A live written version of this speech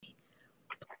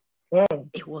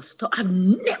It was tough. I've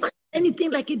never seen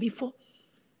anything like it before.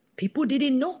 People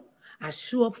didn't know. I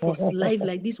show up for life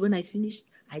like this. When I finish,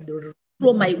 I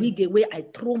throw my wig away. I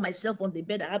throw myself on the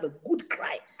bed. I have a good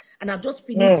cry. And I've just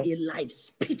finished a life,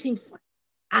 spitting fire,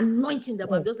 anointing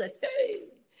them. I'm just like, hey,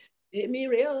 this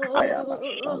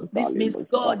means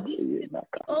God. This is, but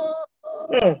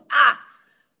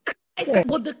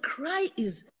the cry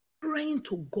is crying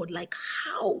to God, like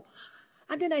how?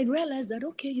 And then I realized that,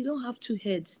 okay, you don't have two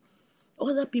heads.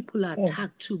 Other people are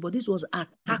attacked too, but this was an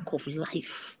attack of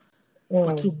life.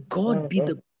 But to God be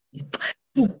the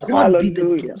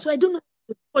So I don't know if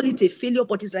to call it a failure,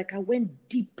 but it's like I went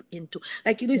deep into,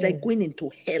 like, it's like going into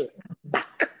hell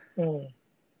back.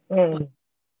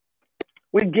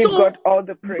 We give God all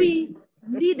the praise. We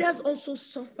leaders also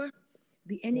suffer.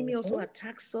 The enemy also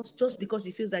attacks us just because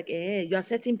it feels like, you are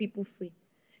setting people free.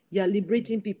 You are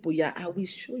liberating people. Yeah, I will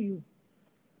show you.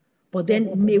 But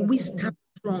then may we stand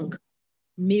strong.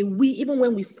 May we, even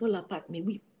when we fall apart, may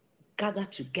we gather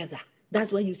together.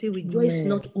 That's why you say, rejoice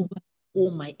not over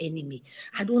my enemy.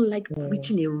 I don't like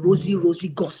preaching a rosy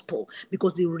gospel,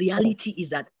 because the reality is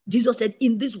that Jesus said,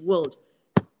 in this world,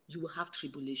 you will have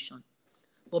tribulation.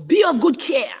 But be of good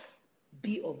cheer.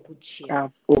 Be of good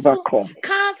cheer. So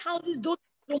cars, houses don't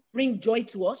bring joy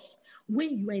to us.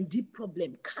 When you are in deep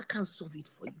problem, car can't solve it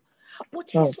for you. But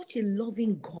he's such a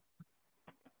loving God.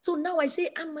 So now I say,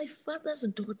 I'm my father's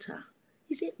daughter.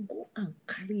 He said, go and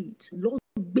carry it. Lord,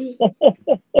 be.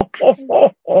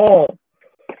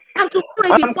 And to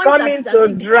I'm coming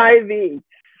to drive it.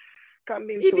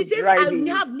 If he says, I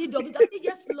have need of it, I say,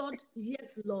 yes, Lord.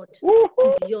 Yes, Lord.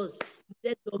 It's yours.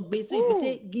 So if you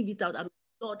say, give it out, I'm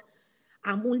Lord,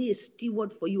 I'm only a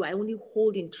steward for you. I only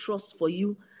hold in trust for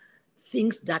you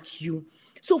things that you.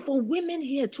 So for women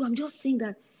here too, I'm just saying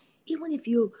that even if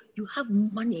you have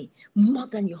money more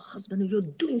than your husband, or you're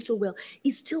doing so well,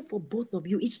 it's still for both of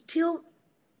you. It's still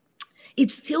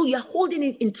you're holding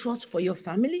it in trust for your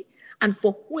family and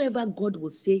for whoever God will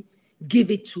say,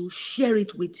 give it to, share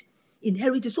it with,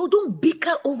 inherit it. So don't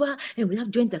bicker over, and we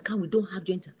have joint account, we don't have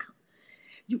joint account.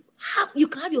 You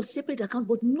can have your separate account,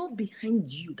 but know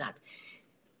behind you that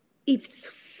it's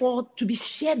for to be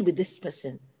shared with this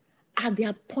person at the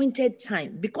appointed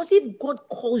time. Because if God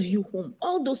calls you home,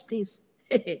 all those things,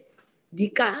 the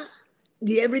car,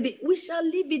 the everything, we shall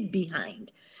leave it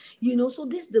behind. So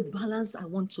this is the balance I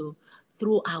want to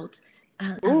throw out.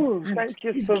 And thank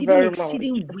you he's so giving very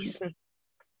exceeding much.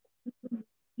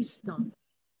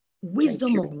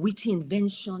 Wisdom of witty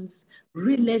inventions,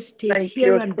 real estate, thank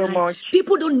here you and so there. much.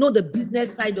 People don't know the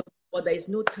business side of it, but there is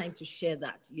no time to share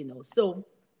that, So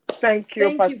thank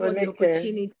you for the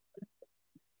opportunity.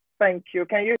 Thank you.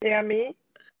 Can you hear me?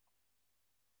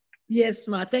 Yes,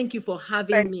 ma. Thank you for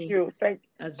having me. Thank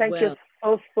you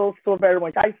so very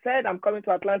much. I said I'm coming to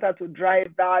Atlanta to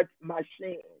drive that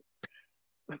machine.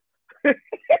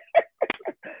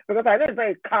 Because I know it's not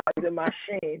a car, it's a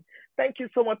machine. Thank you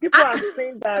so much. People are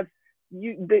saying that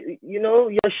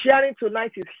your sharing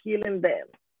tonight is healing them.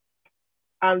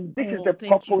 And this is the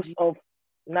purpose of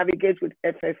Navigate with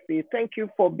FFA. Thank you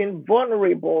for being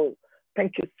vulnerable.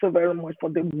 Thank you so very much for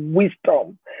the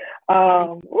wisdom.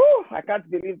 I can't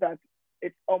believe that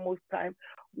it's almost time.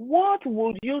 What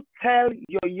would you tell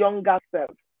your younger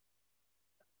self?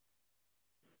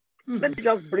 Let me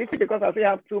just briefly, because I still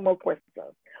have 2 more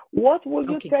questions. What would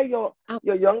you tell your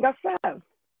younger self?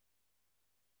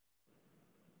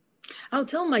 I'll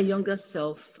tell my younger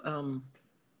self,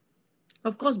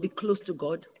 of course, be close to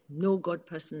God, know God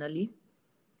personally,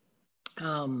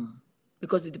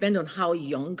 because it depends on how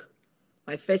young.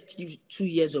 My first 2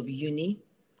 years of uni,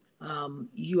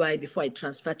 UI, before I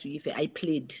transferred to IFE, I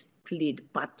played,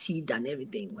 partied and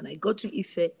everything. When I got to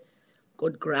IFE,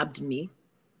 God grabbed me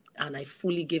and I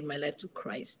fully gave my life to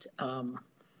Christ. And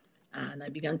I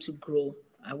began to grow.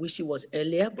 I wish it was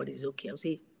earlier, but it's okay. I'll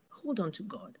say, hold on to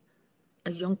God.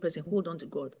 A young person, hold on to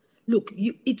God. Look,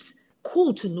 it's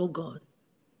cool to know God.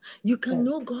 You can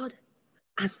know God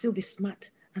and still be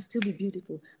smart, and still be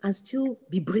beautiful, and still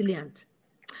be brilliant.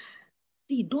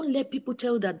 See, don't let people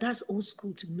tell you that that's old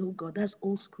school to know God. That's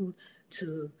old school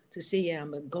to say, yeah,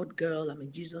 I'm a God girl, I'm a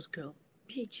Jesus girl.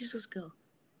 Be a Jesus girl.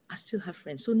 I still have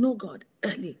friends. So know God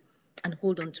early and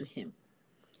hold on to him.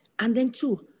 And then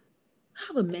 2,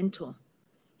 have a mentor.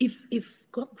 If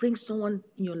God brings someone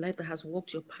in your life that has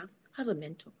walked your path, have a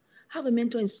mentor. Have a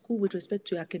mentor in school with respect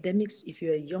to academics. If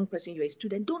you're a young person, you're a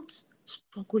student, don't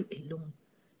struggle alone.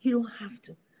 You don't have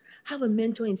to. Have a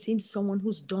mentor in seeing someone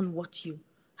who's done what you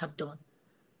have done.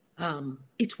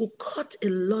 It will cut a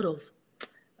lot of,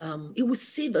 it will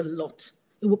save a lot.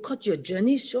 It will cut your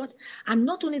journey short. And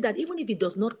not only that, even if it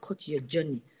does not cut your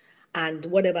journey, and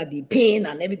whatever the pain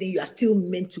and everything you are still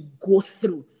meant to go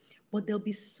through. But there'll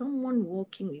be someone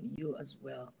walking with you as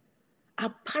well.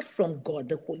 Apart from God,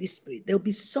 the Holy Spirit, there'll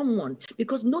be someone.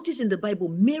 Because notice in the Bible,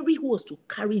 Mary, who was to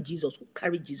carry Jesus,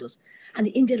 and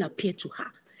the angel appeared to her.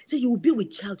 Said, you will be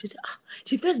with child. She said,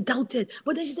 she first doubted,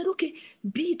 but then she said, okay,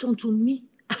 be it unto me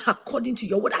according to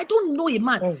your word. I don't know a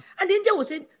man. And the angel was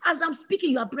saying, as I'm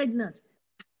speaking, you are pregnant.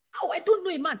 How? I don't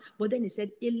know a man. But then he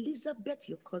said, Elizabeth,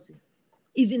 your cousin,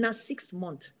 is in her 6th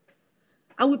month.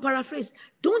 I will paraphrase.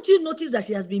 Don't you notice that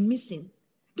she has been missing?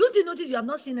 Don't you notice you have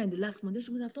not seen her in the last month? Then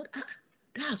she would have thought,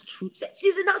 that's true.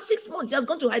 She's in her 6th month. She has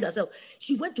gone to hide herself.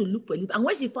 She went to look for Elizabeth. And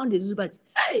when she found Elizabeth,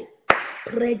 hey,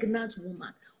 pregnant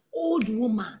woman, old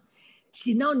woman,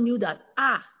 she now knew that,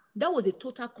 that was a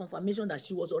total confirmation that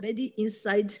she was already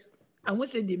inside. I won't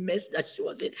say the mess that she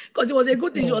was in, because it was a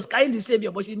good thing. She was carrying the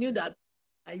Savior, but she knew that,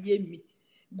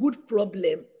 good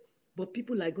problem. But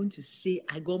people are going to say,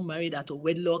 I got married out of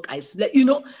wedlock, I slept,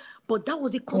 But that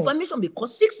was a confirmation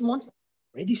because 6 months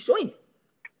already showing.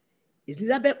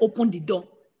 Elizabeth opened the door.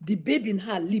 The baby in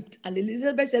her leaped. And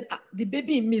Elizabeth said, the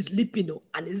baby in me is leaping.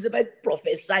 And Elizabeth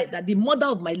prophesied that the mother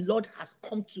of my Lord has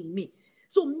come to me.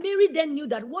 So Mary then knew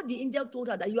that what the angel told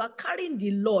her, that you are carrying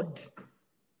the Lord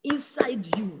inside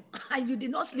you. And you did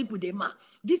not sleep with a man.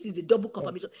 This is the double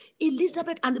confirmation.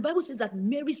 Elizabeth, and the Bible says that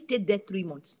Mary stayed there 3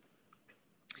 months.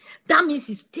 That means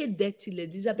she stayed there till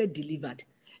Elizabeth delivered.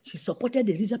 She supported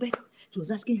Elizabeth. She was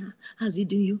asking her, how's it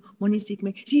doing you? Morning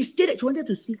sickness. She stayed there. She wanted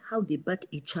to see how they birth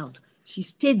a child. She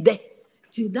stayed there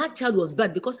till that child was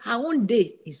birthed because her own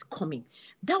day is coming.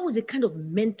 That was a kind of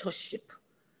mentorship.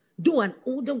 Though an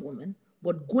older woman,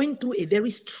 but going through a very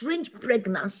strange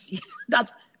pregnancy that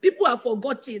people have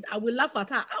forgotten. I will laugh at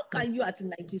her. How can you at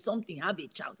 90-something have a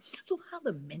child? So have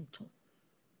a mentor.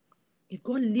 If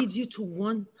God leads you to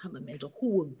one, have a mentor who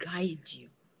will guide you,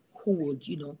 who would,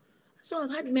 So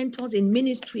I've had mentors in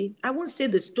ministry. I won't say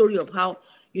the story of how,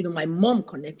 my mom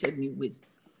connected me with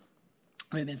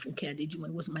Reverend Funke Adejuma.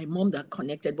 It was my mom that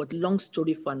connected, but long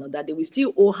story for another day. We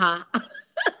still owe her.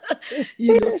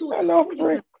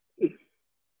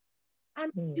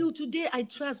 And till today, I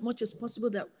try as much as possible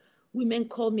that women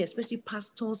call me, especially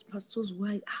pastors'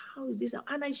 wives. How is this?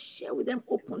 And I share with them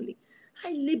openly.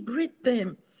 I liberate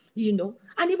them.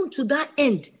 And even to that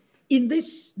end, in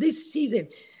this season,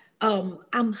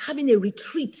 I'm having a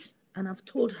retreat, and I've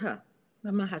told her,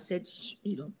 Mama has said,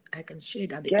 I can share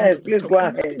that. Yes, please go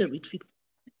ahead. I'm having a retreat.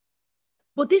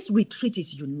 But this retreat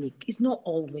is unique. It's not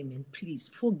all women. Please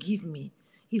forgive me.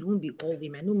 It won't be all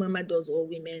women. No, Mama does all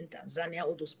women, Tanzania,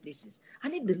 all those places.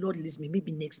 And if the Lord leads me,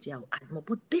 maybe next year I'll add more.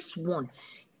 But this one,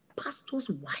 pastors'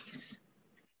 wives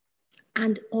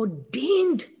and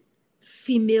ordained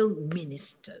female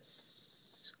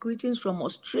ministers. Greetings from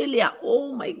Australia.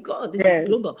 Oh my God, this is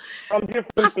global.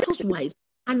 Pastors' wives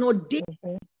and ordained,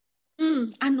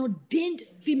 ordained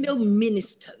female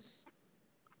ministers.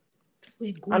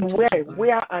 We're going to Dubai.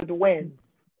 Where and when?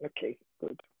 Okay,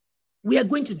 good. We are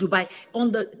going to Dubai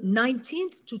on the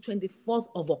 19th to 24th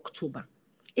of October.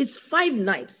 It's 5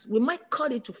 nights. We might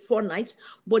cut it to 4 nights,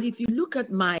 but if you look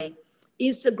at my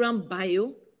Instagram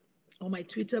bio, or my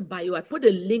Twitter bio, I put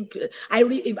a link.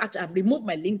 I've removed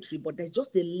my link tree, but there's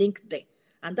just a link there.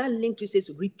 And that link tree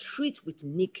says Retreat with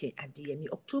Nike at DME,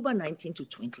 October 19 to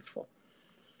 24.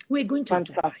 We're going to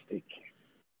Dubai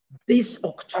this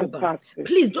October. Fantastic.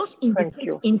 Please just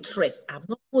indicate interest. I've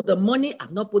not put the money.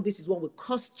 I've not put this is what will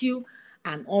cost you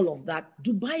and all of that.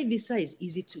 Dubai visa is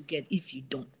easy to get if you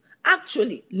don't.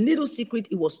 Actually, little secret,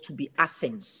 it was to be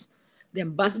Athens. The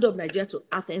ambassador of Nigeria to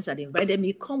Athens had invited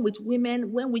me, come with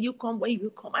women. When will you come? When will you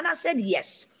come? And I said,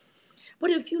 yes.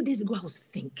 But a few days ago, I was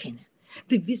thinking,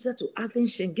 the visa to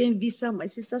Athens, Schengen visa, my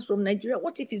sisters from Nigeria,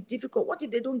 what if it's difficult? What if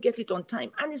they don't get it on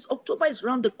time? And October is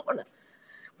around the corner.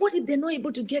 What if they're not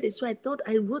able to get it? So I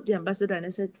wrote the ambassador and I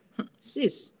said,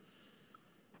 sis,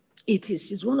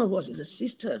 she's one of us, she's a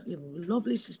sister, a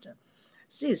lovely sister.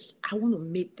 Sis, I want to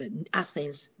make the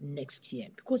Athens next year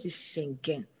because it's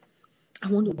Schengen. I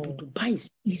want to do Dubai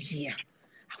is easier.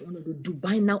 I want to do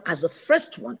Dubai now as the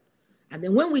first one. And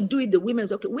then when we do it, the women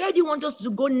say, okay, where do you want us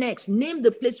to go next? Name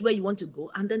the place where you want to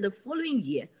go. And then the following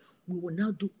year, we will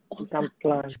now do all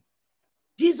that.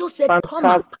 Jesus said, come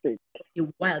apart a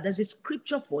while. There's a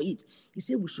scripture for it. He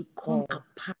said we should come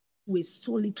apart to a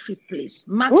solitary place.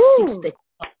 Mark 6.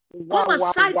 Come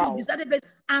aside to a deserted place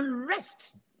and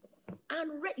rest.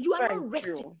 You are not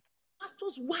resting.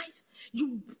 Pastor's wife,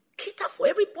 you cater for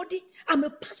everybody. I'm a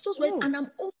pastor's wife and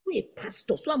I'm also a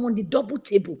pastor. So I'm on the double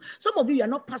table. Some of you are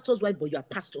not pastor's wife, but you are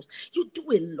pastors. You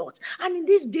do a lot. And in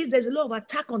these days, there's a lot of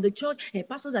attack on the church. And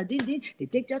pastors are doing, they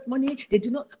take church money. They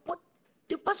do not. But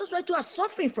The pastors right too are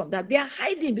suffering from that. They are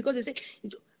hiding because they say,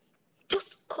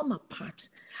 just come apart.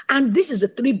 And this is the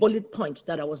 3 bullet points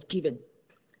that I was given.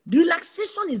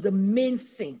 Relaxation is the main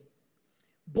thing.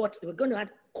 But we're going to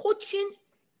add coaching,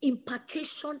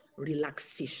 impartation,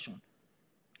 relaxation.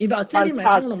 If I was telling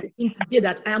my team today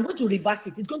that I am going to reverse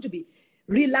it, it's going to be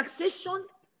relaxation,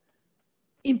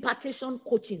 impartation,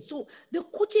 coaching. So the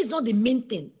coaching is not the main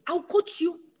thing. I'll coach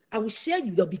you. I will share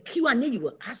you. There'll be Q&A. You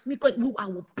will ask me, I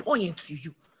will point to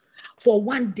you for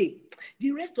one day.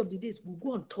 The rest of the days, we'll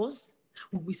go on tours.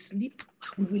 We will sleep.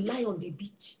 We will lie on the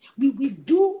beach. We will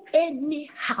do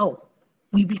anyhow.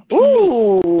 We will play.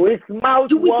 Ooh, it's mouth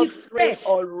watering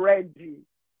already.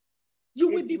 You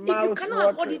will be, if you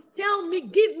cannot afford it, tell me,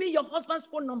 give me your husband's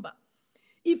phone number.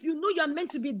 If you know you are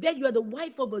meant to be there, you are the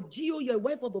wife of a GO, you're a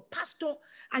wife of a pastor,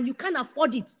 and you can't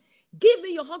afford it, give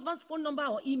me your husband's phone number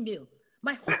or email.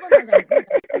 My husband has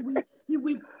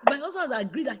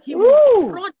agreed that he will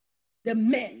prod the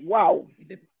men. Wow. If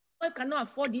a wife cannot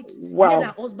afford it, let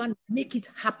her husband make it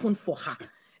happen for her.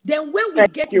 Then when we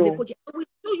get in the coaching, I will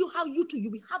show you how you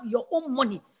will have your own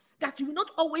money. That you will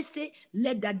not always say,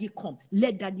 let daddy come,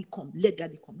 let daddy come, let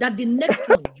daddy come. That the next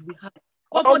one you will have.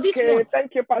 But for this one,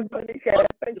 thank you, Pastor Nike.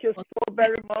 Thank you so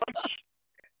very much.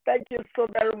 Thank you so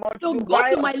very much. So go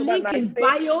to my link in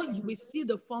bio. You will see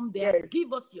the form there. Yes.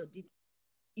 Give us your details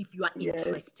if you are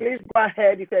interested. Please go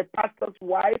ahead. If you're a pastor's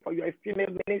wife or you're a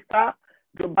female minister,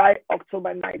 Dubai,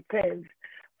 October 19th.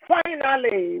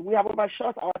 Finally, we have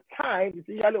overshot our time. It's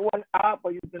usually 1 hour,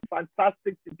 but you've been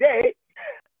fantastic today.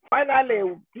 Finally,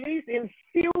 please, in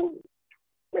few,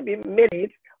 maybe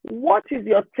minutes, what is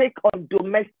your take on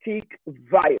domestic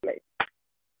violence?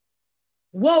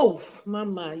 Whoa,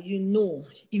 Mama,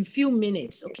 in few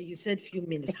minutes. Okay, you said few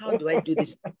minutes. How do I do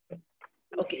this?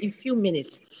 Okay, in few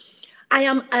minutes. I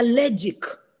am allergic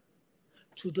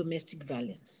to domestic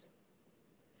violence.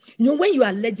 When you are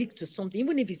allergic to something,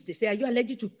 even if it's, they say, are you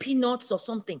allergic to peanuts or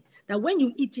something? That when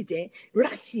you eat it,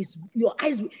 rashes, your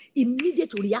eyes,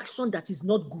 immediate reaction that is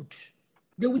not good.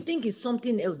 They will think it's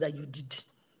something else that you did.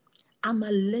 I'm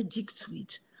allergic to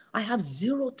it. I have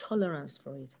 0 tolerance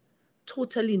for it.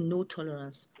 Totally no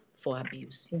tolerance for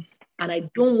abuse. And I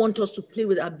don't want us to play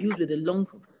with abuse with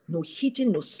no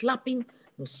hitting, no slapping,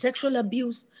 no sexual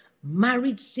abuse,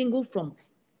 married, single, from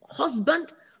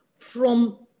husband,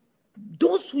 from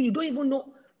those who you don't even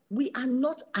know. We are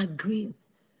not agreeing.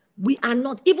 We are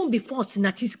not, even before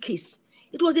Sinachi's case,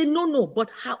 it was a no-no,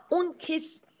 but her own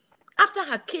case, after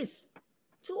her case,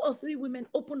 2 or 3 women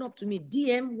opened up to me,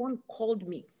 DM, one called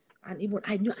me, and even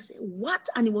I knew, I said, what?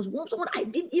 And it was someone I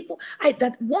didn't even,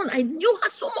 I knew her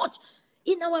so much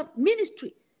in our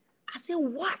ministry. I said,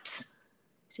 what?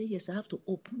 I said, yes, I have to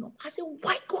open up. I said,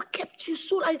 why God kept you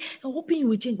so, I'm hoping you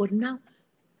will change, but now,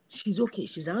 she's okay.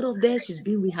 She's out of there. She's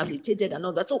being rehabilitated and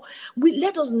all that. So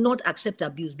let us not accept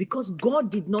abuse, because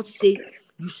God did not say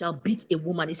you shall beat a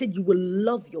woman. He said you will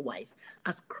love your wife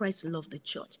as Christ loved the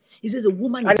church. He says a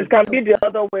woman and it can be the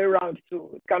other way around too.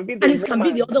 It can be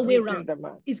the other way around.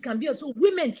 It can be so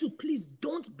women too. Please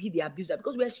don't be the abuser,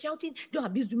 because we are shouting, don't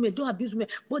abuse women, don't abuse women.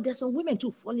 But there's some women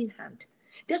too fall in hand.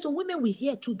 There's some women we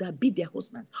hear too that beat their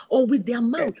husbands, or with their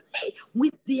mouth. Hey,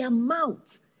 with their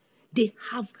mouth, they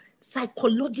have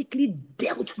psychologically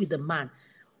dealt with the man.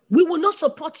 We will not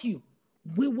support you.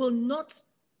 We will not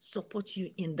support you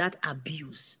in that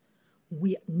abuse.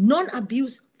 We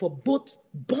non-abuse for both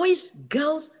boys,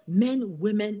 girls, men,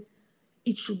 women.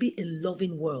 It should be a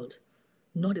loving world,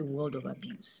 not a world of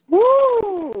abuse.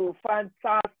 Woo!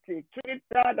 Fantastic.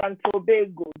 Trinidad and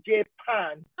Tobago,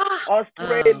 Japan,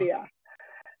 Australia,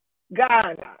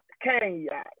 Ghana,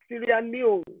 Kenya, Sierra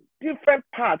Leone, different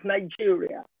parts,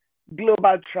 Nigeria.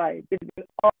 Global tribe. It's been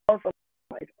awesome.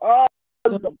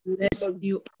 God bless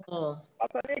you all.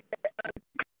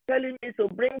 Telling me to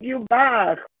bring you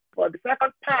back for the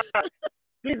second part.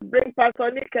 Please bring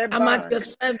Pastor Nike back. I'm at your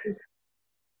service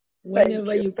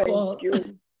whenever you call. Thank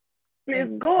you. Please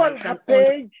go on her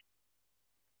page.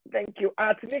 Thank you.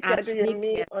 At Nike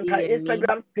Adeyemi on her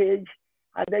Instagram page,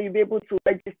 and then you'll be able to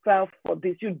register for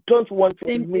this. You don't want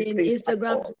to miss it.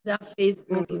 Instagram,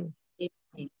 Facebook.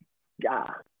 Yeah.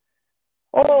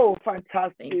 Oh,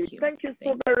 fantastic. Thank you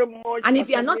so very much. And if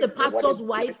you are not the pastor's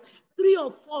wife, 3 or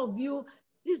 4 of you,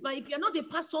 please, if you're not a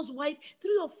pastor's wife,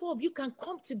 3 or 4 of you can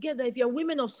come together, if you're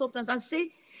women of substance, and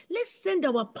say, let's send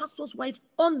our pastor's wife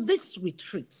on this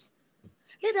retreat.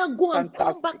 Let her go and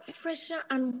come back fresher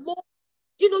and more.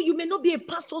 You may not be a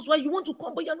pastor's wife. You want to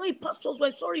come, but you're not a pastor's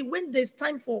wife. Sorry, when there's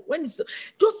time for,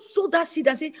 just sow that seed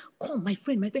and say, come, my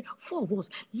friend, 4 of us,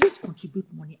 let's contribute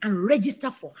money and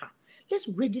register for her. Let's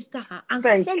register her and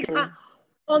send her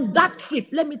on that trip.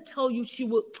 Let me tell you, she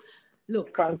will.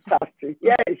 Look. Fantastic.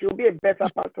 Yes, you'll be a better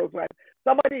pastor's wife.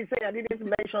 Somebody is saying I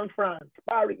didn't mention France,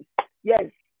 Paris. Yes,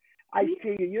 I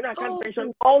see you. You know, I can't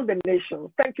mention all the nations.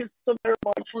 Thank you so very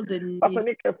much, Pastor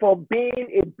Nick, for being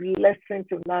a blessing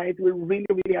tonight. We really,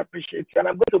 really appreciate you. And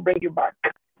I'm going to bring you back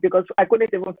because I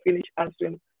couldn't even finish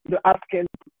asking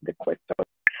the question.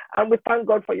 And we thank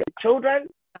God for your children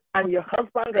and your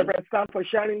husband, Reverend Sam, for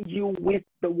sharing you with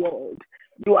the world.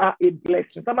 You are a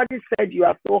blessing. Somebody said you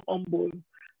are so humble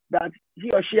that he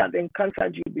or she has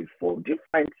encountered you before.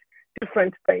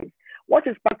 Different things. What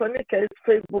is Pastor Nick's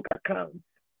Facebook account?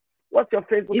 What's your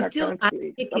Facebook account?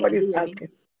 Somebody is asking.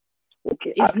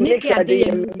 Okay. It's Nikki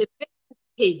Adeyemi. It's a Facebook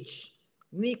page.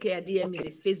 Nikki Adeyemi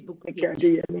is a Facebook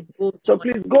page. So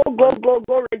please go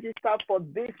register for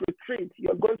this retreat.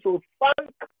 You're going to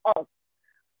thank us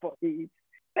for it.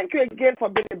 Thank you again for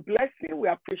being a blessing. We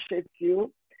appreciate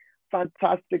you.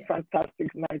 Fantastic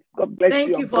night. God bless you.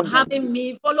 Thank you for having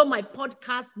me. Follow my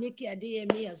podcast, Nikki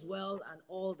Adeyemi, as well, and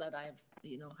all that I've,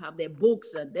 have their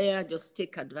books are there. Just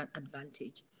take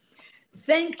advantage.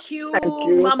 Thank you,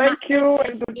 Mama. Thank you,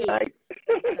 and good night.